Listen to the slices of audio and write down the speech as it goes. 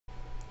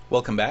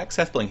Welcome back,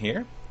 SethBling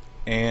here,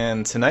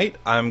 and tonight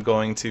I'm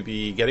going to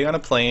be getting on a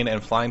plane and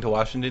flying to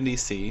Washington,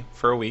 D.C.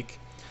 for a week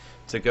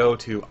to go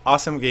to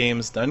Awesome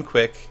Games Done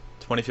Quick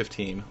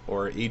 2015,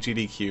 or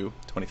AGDQ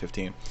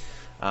 2015.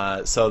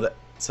 So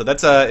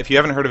that's if you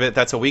haven't heard of it,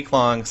 that's a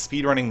week-long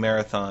speedrunning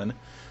marathon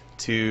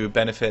to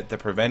benefit the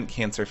Prevent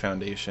Cancer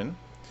Foundation.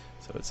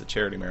 So it's a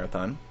charity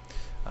marathon.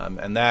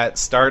 And that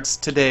starts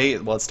today.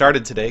 Well, it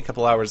started today, a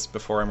couple hours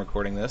before I'm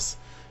recording this.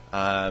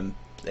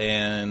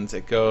 And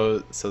it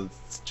goes, so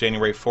it's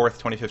January 4th,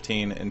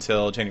 2015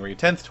 until January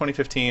 10th,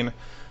 2015,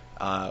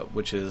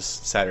 which is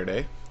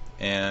Saturday.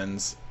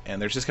 And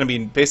there's just going to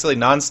be basically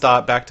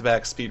non-stop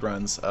back-to-back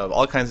speedruns of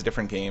all kinds of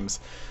different games.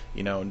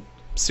 You know,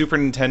 Super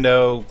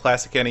Nintendo,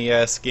 classic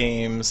NES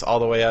games, all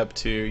the way up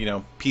to, you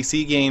know,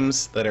 PC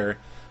games that are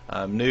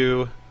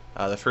new.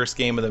 The first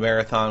game of the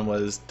marathon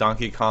was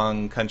Donkey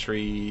Kong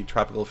Country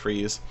Tropical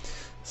Freeze.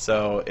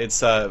 So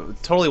it's a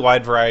totally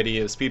wide variety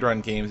of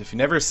speedrun games. If you've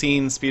never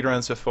seen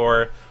speedruns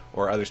before,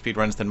 or other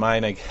speedruns than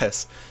mine, I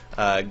guess,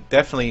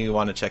 definitely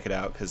want to check it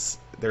out, because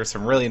there's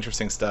some really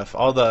interesting stuff.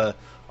 All the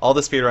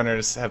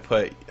speedrunners have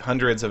put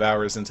hundreds of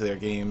hours into their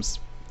games,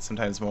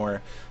 sometimes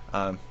more.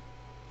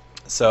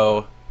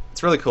 So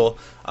it's really cool.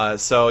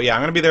 So yeah,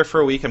 I'm going to be there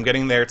for a week. I'm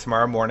getting there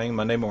tomorrow morning,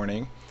 Monday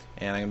morning,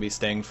 and I'm going to be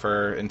staying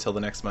for until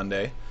the next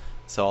Monday.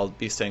 So I'll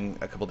be staying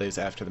a couple days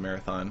after the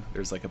marathon.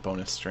 There's like a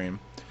bonus stream.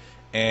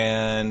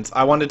 And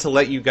I wanted to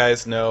let you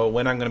guys know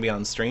when I'm going to be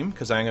on stream,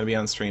 because I'm going to be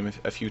on stream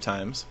a few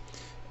times.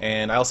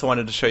 And I also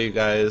wanted to show you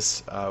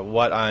guys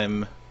what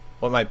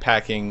my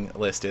packing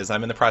list is.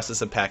 I'm in the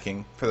process of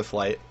packing for the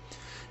flight,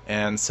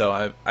 and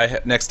so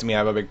next to me I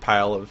have a big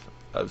pile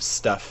of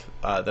stuff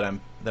that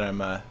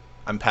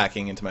I'm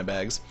packing into my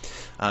bags.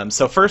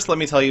 So first, let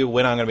me tell you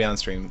when I'm going to be on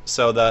stream.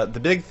 So the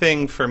big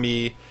thing for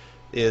me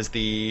is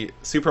the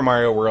Super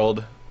Mario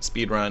World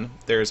speedrun.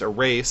 There's a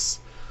race.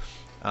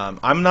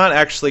 I'm not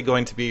actually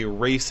going to be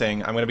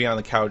racing. I'm going to be on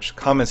the couch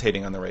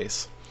commentating on the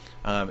race.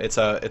 It's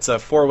a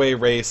four-way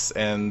race,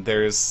 and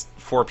there's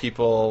 4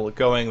 people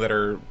going that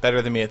are better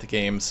than me at the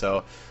game.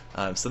 So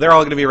they're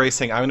all going to be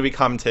racing. I'm going to be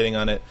commentating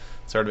on it,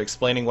 sort of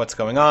explaining what's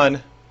going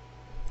on,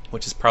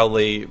 which is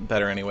probably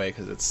better anyway,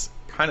 because it's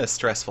kind of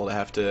stressful to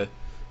have to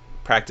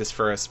practice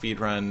for a speed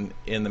run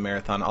in the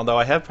marathon. Although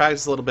I have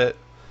practiced a little bit.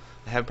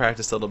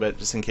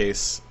 Just in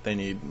case they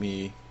need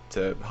me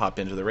to hop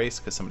into the race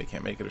because somebody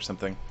can't make it or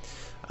something.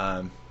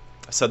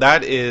 So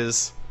that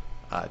is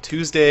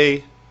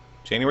Tuesday,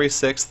 January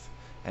 6th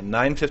at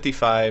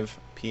 9:55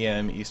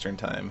 p.m. Eastern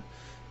Time.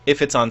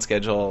 If it's on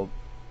schedule,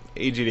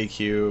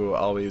 AGDQ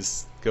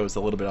always goes a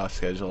little bit off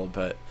schedule,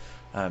 but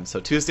so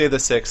Tuesday the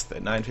 6th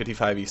at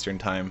 9:55 Eastern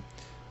Time.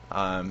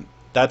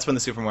 That's when the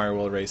Super Mario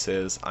World race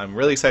is. I'm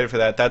really excited for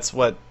that. That's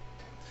what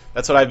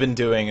I've been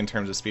doing in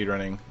terms of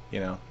speedrunning, you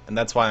know, and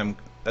that's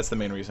the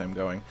main reason I'm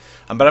going.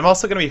 But I'm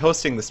also going to be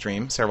hosting the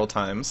stream several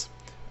times.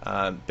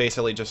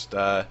 Basically just,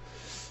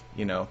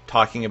 you know,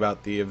 talking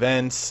about the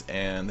event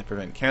and the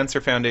Prevent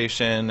Cancer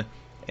Foundation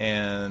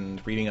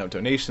and reading out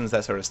donations,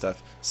 that sort of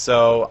stuff.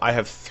 So I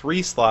have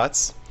 3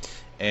 slots,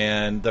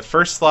 and the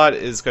first slot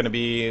is going to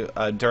be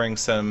during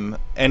some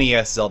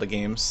NES Zelda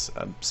games,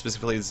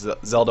 specifically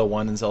Zelda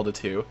 1 and Zelda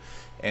 2,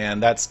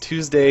 and that's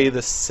Tuesday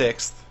the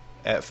 6th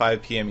at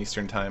 5 p.m.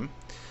 Eastern Time.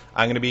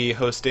 I'm going to be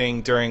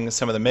hosting during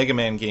some of the Mega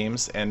Man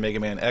games and Mega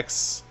Man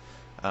X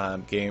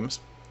games,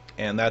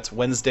 and that's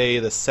Wednesday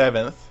the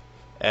 7th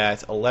at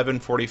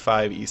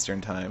 11:45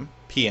 Eastern Time,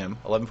 p.m.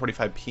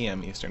 11:45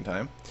 p.m. Eastern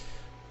Time.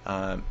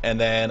 And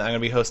then I'm going to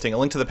be hosting A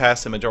Link to the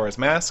Past and Majora's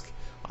Mask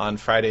on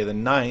Friday the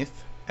 9th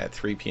at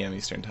 3 p.m.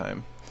 Eastern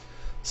Time.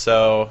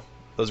 So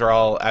those are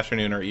all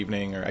afternoon or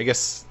evening, or I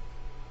guess,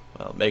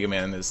 well, Mega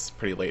Man is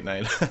pretty late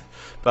night.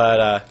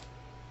 But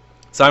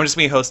so I'm just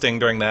going to be hosting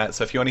during that.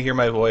 So if you want to hear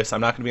my voice,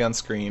 I'm not going to be on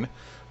screen,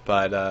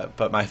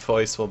 but my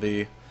voice will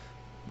be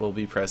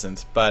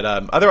present. But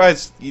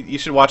otherwise, you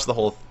should watch the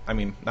whole. I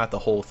mean, not the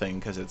whole thing,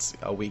 because it's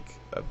a week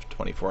of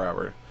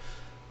 24-hour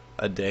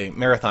a day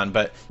marathon.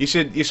 But you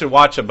should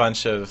watch a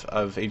bunch of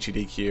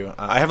AGDQ.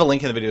 I have a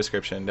link in the video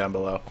description down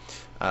below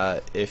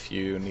if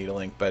you need a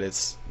link. But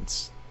it's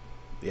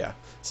yeah.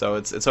 So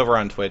it's over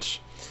on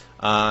Twitch.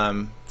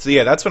 So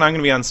yeah, that's when I'm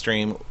going to be on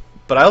stream.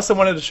 But I also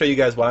wanted to show you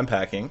guys what I'm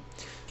packing.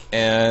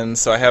 And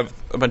so I have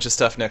a bunch of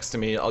stuff next to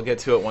me. I'll get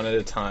to it one at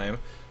a time.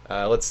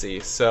 Let's see.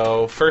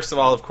 So first of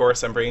all, of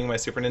course, I'm bringing my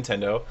Super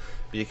Nintendo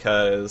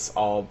because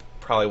I'll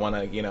probably want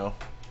to, you know,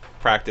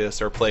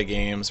 practice or play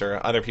games, or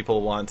other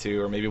people want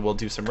to, or maybe we'll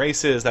do some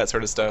races, that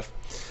sort of stuff.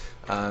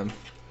 And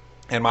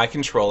my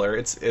controller.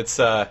 It's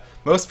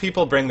most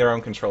people bring their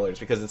own controllers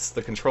because it's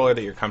the controller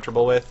that you're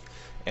comfortable with,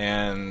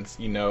 and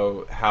you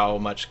know how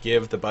much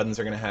give the buttons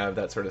are going to have,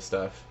 that sort of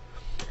stuff.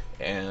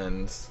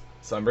 And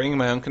so I'm bringing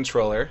my own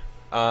controller.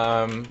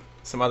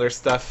 Some other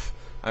stuff.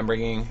 I'm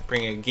bringing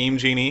a Game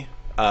Genie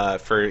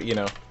for, you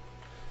know,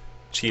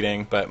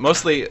 cheating, but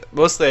mostly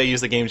I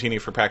use the Game Genie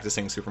for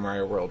practicing Super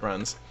Mario World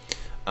runs.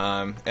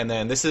 And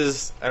then this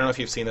is, I don't know if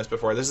you've seen this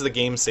before, this is the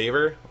Game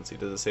Saver. Let's see,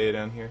 does it say it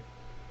down here?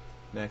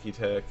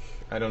 AGDQ.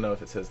 I don't know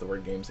if it says the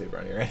word game saver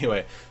on here.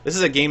 Anyway, this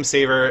is a game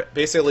saver.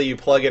 Basically, you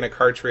plug in a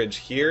cartridge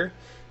here,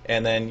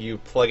 and then you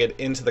plug it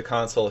into the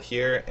console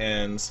here,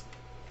 and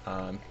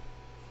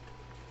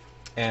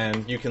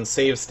you can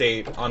save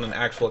state on an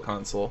actual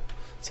console.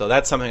 So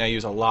that's something I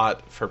use a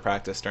lot for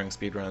practice during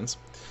speedruns.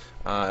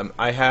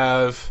 I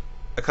have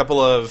a couple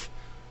of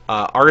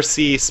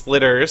RC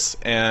splitters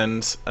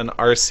and an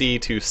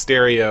RC to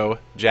stereo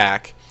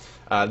jack.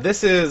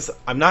 This is,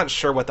 I'm not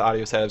sure what the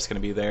audio setup is going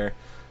to be there,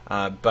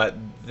 but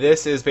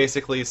this is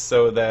basically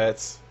so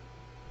that,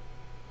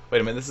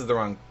 wait a minute, this is the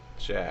wrong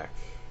jack,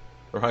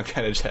 the wrong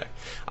kind of jack.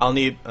 I'll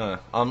need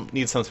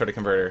some sort of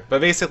converter,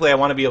 but basically I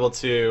want to be able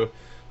to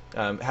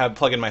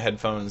plug in my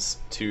headphones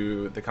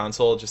to the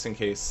console just in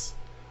case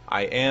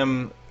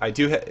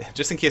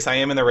just in case I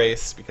am in the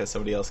race because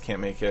somebody else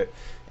can't make it,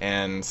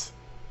 and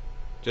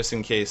just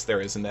in case there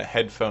isn't a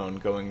headphone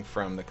going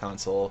from the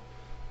console.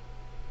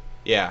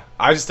 Yeah,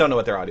 I just don't know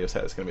what their audio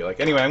set is going to be like.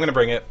 Anyway, I'm going to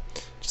bring it,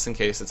 just in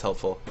case it's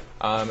helpful.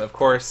 Of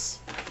course,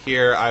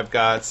 here I've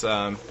got,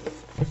 let's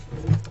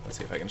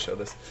see if I can show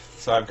this.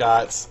 So I've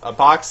got a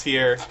box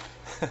here.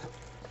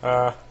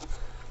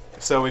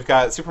 So we've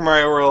got Super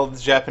Mario World,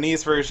 the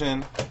Japanese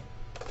version,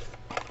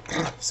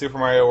 Super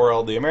Mario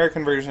World, the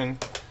American version,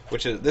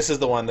 this is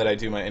the one that I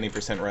do my any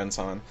 % runs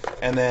on.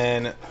 And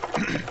then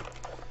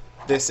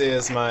this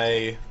is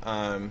my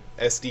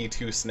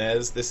SD2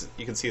 SNES. This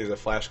you can see there's a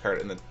flash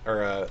card in the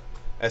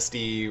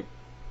SD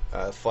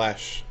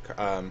flash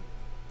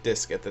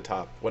disc at the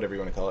top, whatever you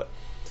want to call it.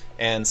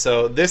 And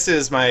so this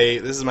is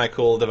my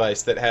cool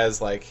device that has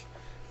like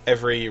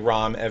every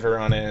ROM ever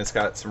on it, and it's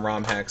got some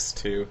ROM hacks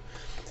too.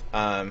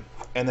 And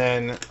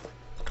then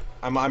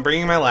I'm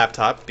bringing my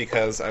laptop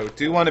because I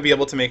do want to be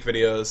able to make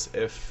videos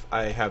if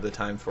I have the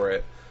time for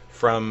it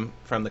from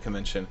the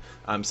convention.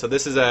 So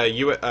this is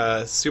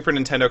a Super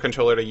Nintendo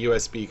controller to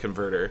USB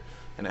converter,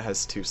 and it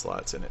has 2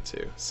 slots in it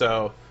too.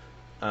 So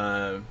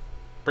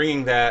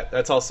bringing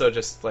that's also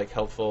just like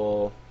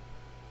helpful.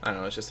 I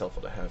don't know, it's just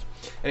helpful to have.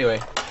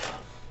 Anyway,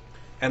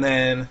 and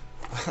then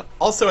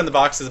also in the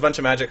box is a bunch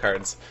of Magic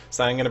cards.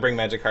 So I'm going to bring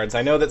Magic cards.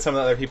 I know that some of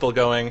the other people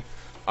going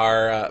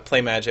are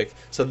play Magic.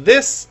 So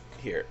this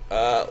here,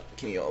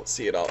 can you all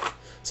see it all?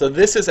 So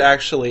this is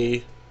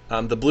actually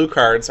the blue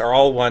cards are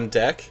all one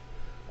deck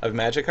of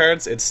Magic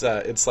cards. It's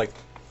like,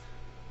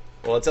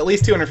 well, it's at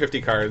least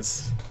 250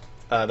 cards.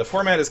 The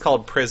format is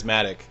called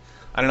Prismatic.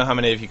 I don't know how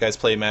many of you guys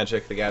play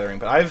Magic the Gathering,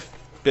 but I've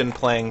been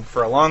playing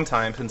for a long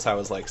time, since I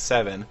was like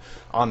 7,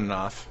 on and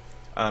off.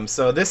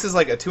 So this is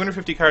like a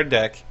 250 card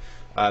deck.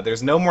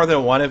 There's no more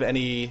than one of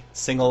any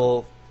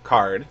single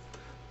card.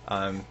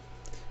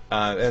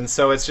 And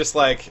so it's just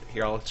like,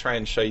 here, I'll try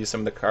and show you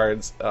some of the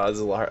cards.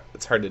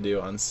 It's hard to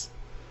do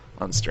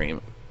on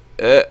stream.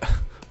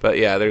 But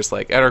yeah, there's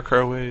like Outer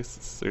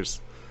Carways,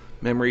 there's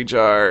Memory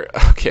Jar.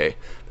 Okay,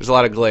 there's a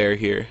lot of glare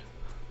here.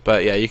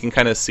 But yeah, you can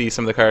kind of see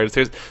some of the cards.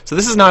 So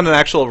this is not an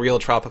actual real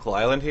tropical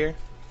island here.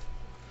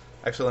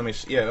 Actually,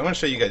 I want to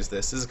show you guys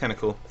this. This is kind of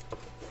cool.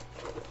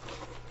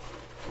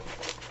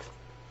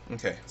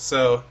 Okay,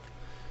 so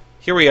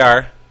here we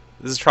are.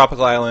 This is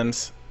Tropical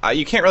Island.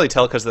 You can't really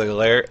tell because of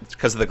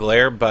the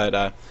glare,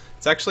 but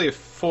it's actually a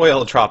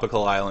foil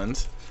tropical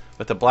island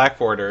with a black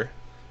border.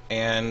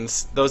 And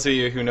those of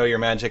you who know your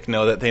Magic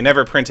know that they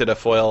never printed a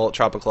foil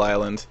tropical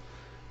island.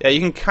 Yeah,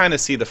 you can kind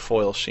of see the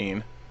foil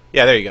sheen.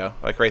 Yeah, there you go,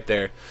 like right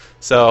there.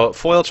 So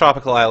foil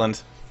tropical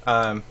island.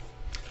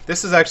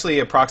 This is actually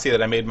a proxy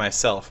that I made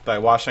myself by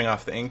washing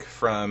off the ink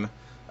from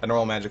a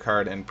normal Magic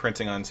card and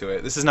printing onto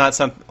it. This is not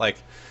something like.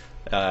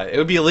 It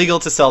would be illegal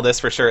to sell this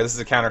for sure. This is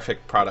a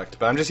counterfeit product,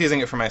 but I'm just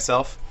using it for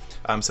myself.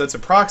 So it's a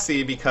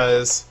proxy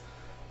because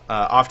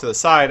off to the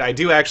side, I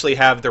do actually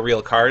have the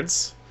real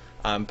cards,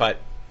 but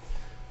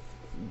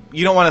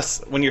you don't want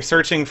to, when you're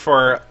searching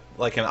for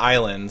like an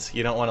island,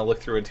 you don't want to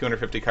look through a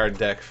 250 card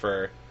deck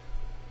for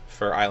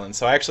islands.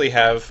 So I actually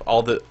have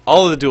all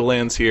of the dual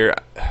lands here.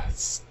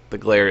 The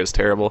glare is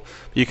terrible.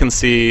 You can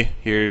see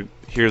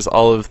here's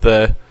all of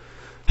the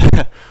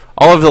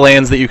all of the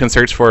lands that you can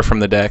search for from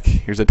the deck.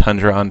 Here's a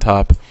Tundra on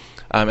top.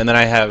 And then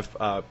I have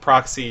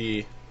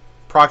proxies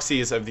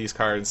of these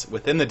cards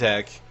within the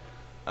deck,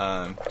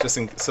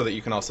 so that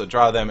you can also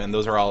draw them, and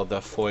those are all of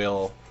the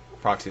foil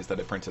proxies that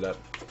I printed up.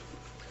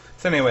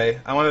 So anyway,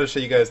 I wanted to show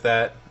you guys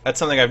that. That's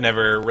something I've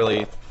never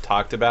really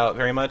talked about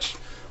very much,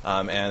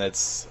 and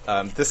it's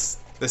this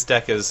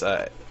deck is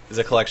a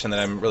collection that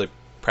I'm really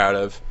proud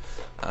of,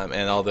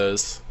 and all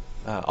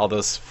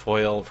those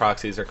foil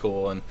proxies are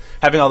cool, and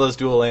having all those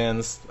dual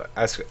lands,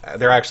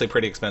 they're actually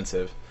pretty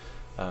expensive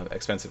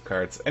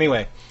cards.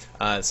 Anyway,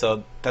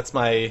 so that's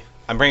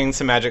I'm bringing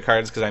some Magic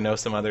cards because I know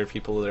some other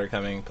people that are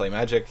coming play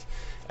Magic,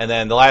 and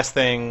then the last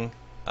thing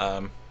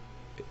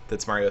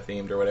that's Mario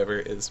themed or whatever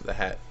is the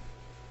hat.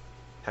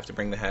 Have to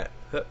bring the hat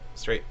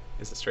straight.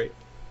 Is it straight?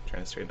 I'm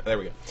trying to straighten. There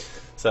we go.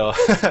 So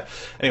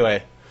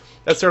anyway,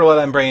 that's sort of what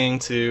I'm bringing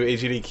to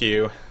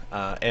AGDQ.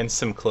 And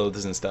some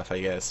clothes and stuff, I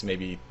guess.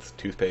 Maybe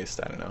toothpaste,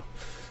 I don't know.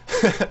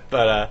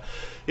 But,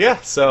 yeah,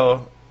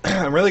 so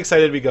I'm really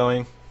excited to be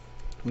going.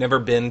 Never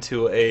been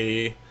to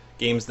a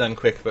Games Done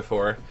Quick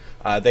before.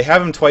 They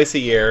have them twice a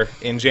year.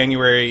 In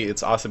January,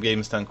 it's Awesome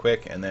Games Done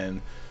Quick, and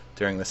then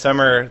during the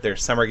summer,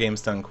 there's Summer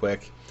Games Done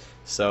Quick.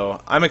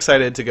 So I'm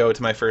excited to go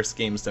to my first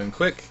Games Done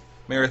Quick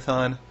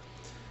marathon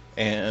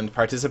and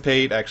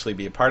participate, actually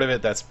be a part of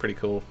it. That's pretty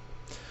cool.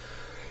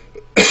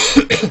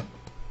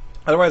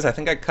 Otherwise, I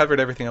think I covered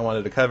everything I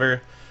wanted to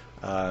cover.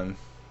 I'm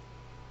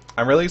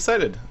really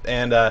excited.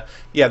 And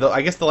yeah,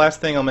 I guess the last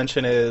thing I'll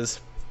mention is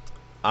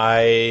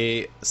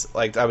I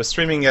was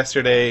streaming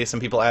yesterday. Some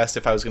people asked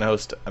if I was going to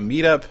host a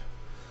meetup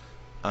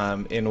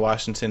in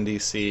Washington,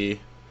 D.C.,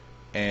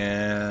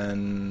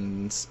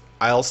 and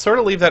I'll sort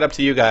of leave that up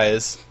to you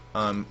guys.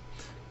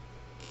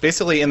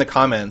 Basically, in the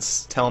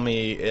comments, tell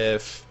me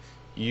if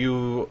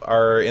you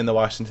are in the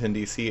Washington,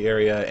 D.C.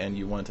 area and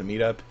you want to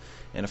meet up.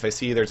 And if I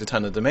see there's a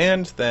ton of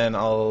demand, then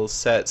I'll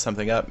set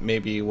something up,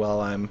 maybe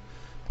while I'm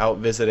out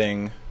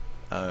visiting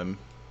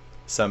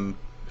some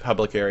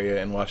public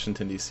area in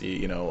Washington, D.C.,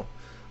 you know,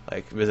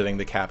 like visiting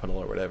the Capitol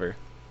or whatever.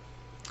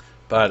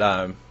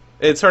 But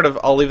it's sort of,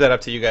 I'll leave that up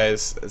to you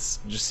guys.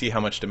 Just see how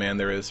much demand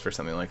there is for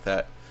something like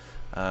that.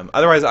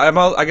 Otherwise,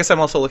 I guess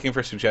I'm also looking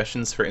for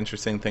suggestions for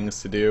interesting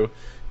things to do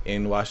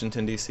in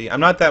Washington, D.C. I'm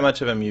not that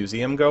much of a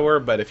museum goer,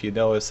 but if you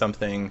know of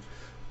something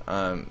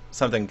kind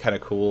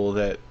of cool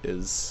that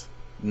is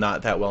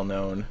not that well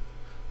known,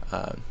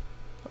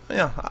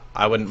 yeah,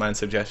 I wouldn't mind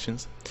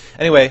suggestions.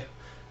 Anyway,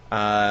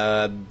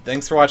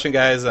 thanks for watching,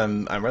 guys.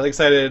 I'm really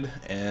excited,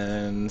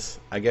 and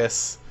I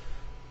guess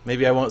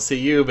maybe I won't see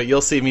you, but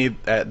you'll see me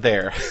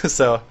there.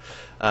 So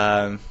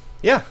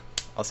yeah,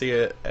 I'll see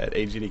you at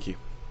AGDQ.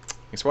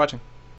 Thanks for watching.